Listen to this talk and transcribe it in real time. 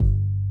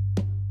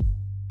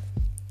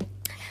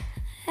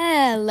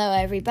Hello,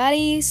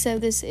 everybody. So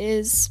this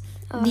is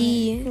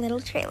the little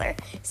trailer.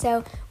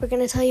 So we're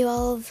going to tell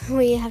you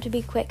we have to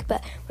be quick,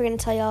 but we're going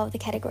to tell you all of the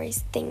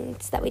categories,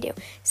 things that we do.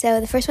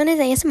 So the first one is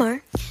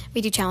ASMR.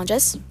 We do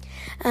challenges.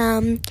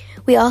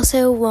 We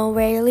also will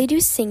rarely do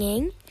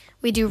singing.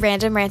 We do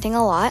random ranting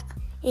a lot.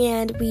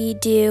 And we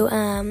do,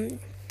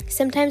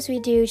 sometimes we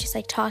do just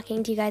like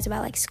talking to you guys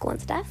about like school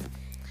and stuff.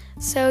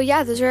 So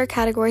yeah, those are our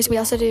categories. We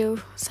also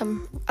do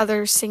some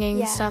other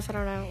singing stuff. I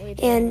don't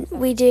know.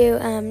 We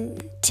do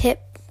tip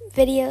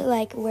video,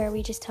 like where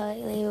we just tell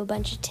you a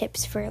bunch of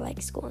tips for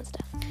like school and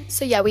stuff.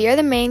 So yeah, we are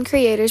the main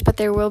creators, but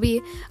there will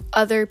be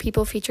other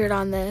people featured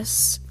on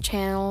this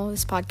channel,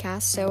 this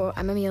podcast. So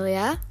I'm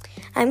Amelia.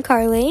 I'm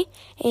Carly,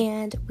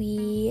 and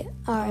we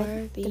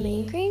are the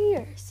main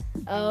creators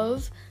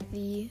of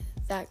the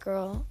That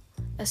Girl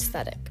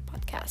Aesthetic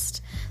podcast.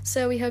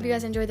 So we hope you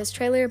guys enjoy this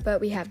trailer, but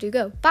we have to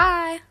go.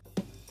 Bye!